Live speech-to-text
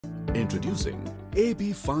Introducing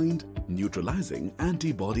ABFind Neutralizing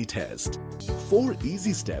Antibody Test. 4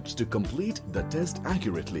 easy steps to complete the test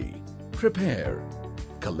accurately. Prepare,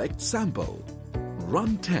 collect sample,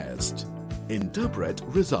 run test, interpret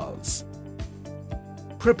results.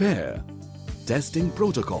 Prepare, testing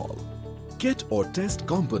protocol, kit or test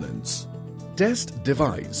components, test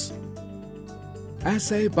device,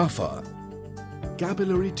 assay buffer,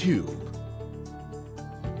 capillary tube,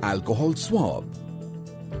 alcohol swab,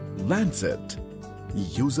 lancet,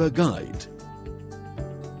 user guide.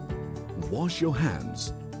 Wash your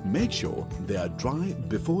hands. Make sure they are dry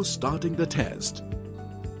before starting the test.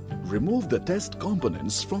 Remove the test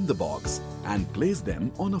components from the box and place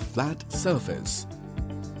them on a flat surface.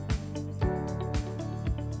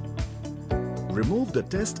 Remove the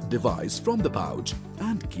test device from the pouch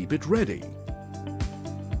and keep it ready.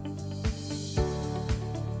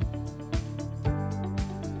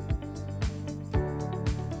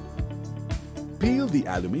 Peel the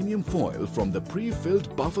aluminium foil from the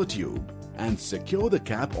pre-filled buffer tube and secure the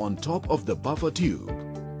cap on top of the buffer tube.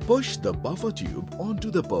 Push the buffer tube onto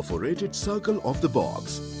the perforated circle of the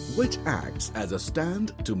box, which acts as a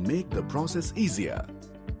stand to make the process easier.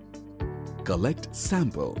 Collect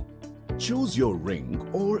sample. Choose your ring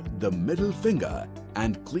or the middle finger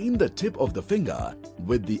and clean the tip of the finger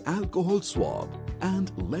with the alcohol swab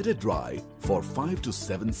and let it dry for 5 to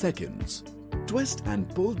 7 seconds. Twist and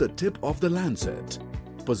pull the tip of the lancet.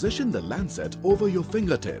 Position the lancet over your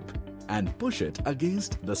fingertip and push it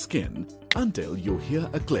against the skin until you hear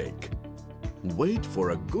a click. Wait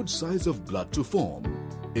for a good size of blood to form.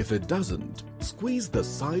 If it doesn't, squeeze the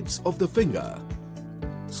sides of the finger.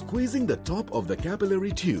 Squeezing the top of the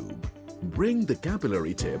capillary tube, bring the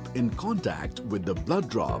capillary tip in contact with the blood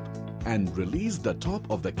drop and release the top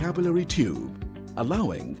of the capillary tube,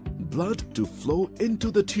 allowing blood to flow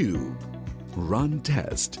into the tube. Run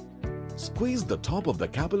test. Squeeze the top of the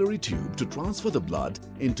capillary tube to transfer the blood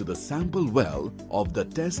into the sample well of the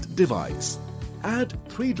test device. Add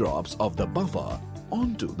 3 drops of the buffer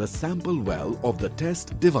onto the sample well of the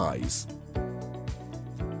test device.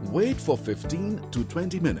 Wait for 15 to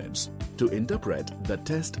 20 minutes to interpret the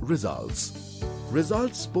test results.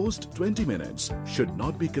 Results post 20 minutes should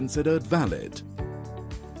not be considered valid.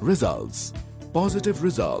 Results. Positive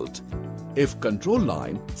result if control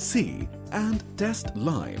line C and test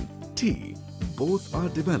line T both are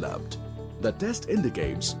developed. The test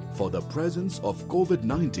indicates for the presence of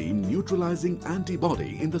COVID-19 neutralizing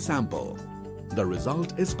antibody in the sample. The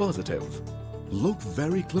result is positive. Look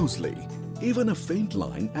very closely. Even a faint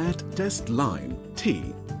line at test line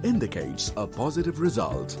T indicates a positive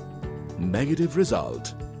result. Negative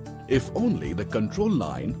result. If only the control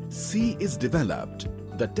line C is developed,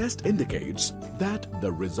 the test indicates that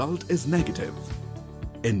the result is negative.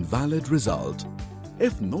 Invalid result.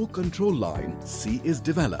 If no control line C is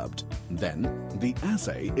developed, then the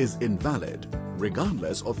assay is invalid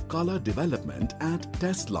regardless of color development at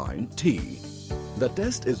test line T. The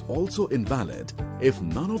test is also invalid if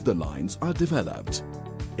none of the lines are developed.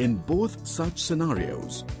 In both such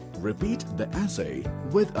scenarios, repeat the assay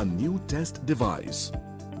with a new test device.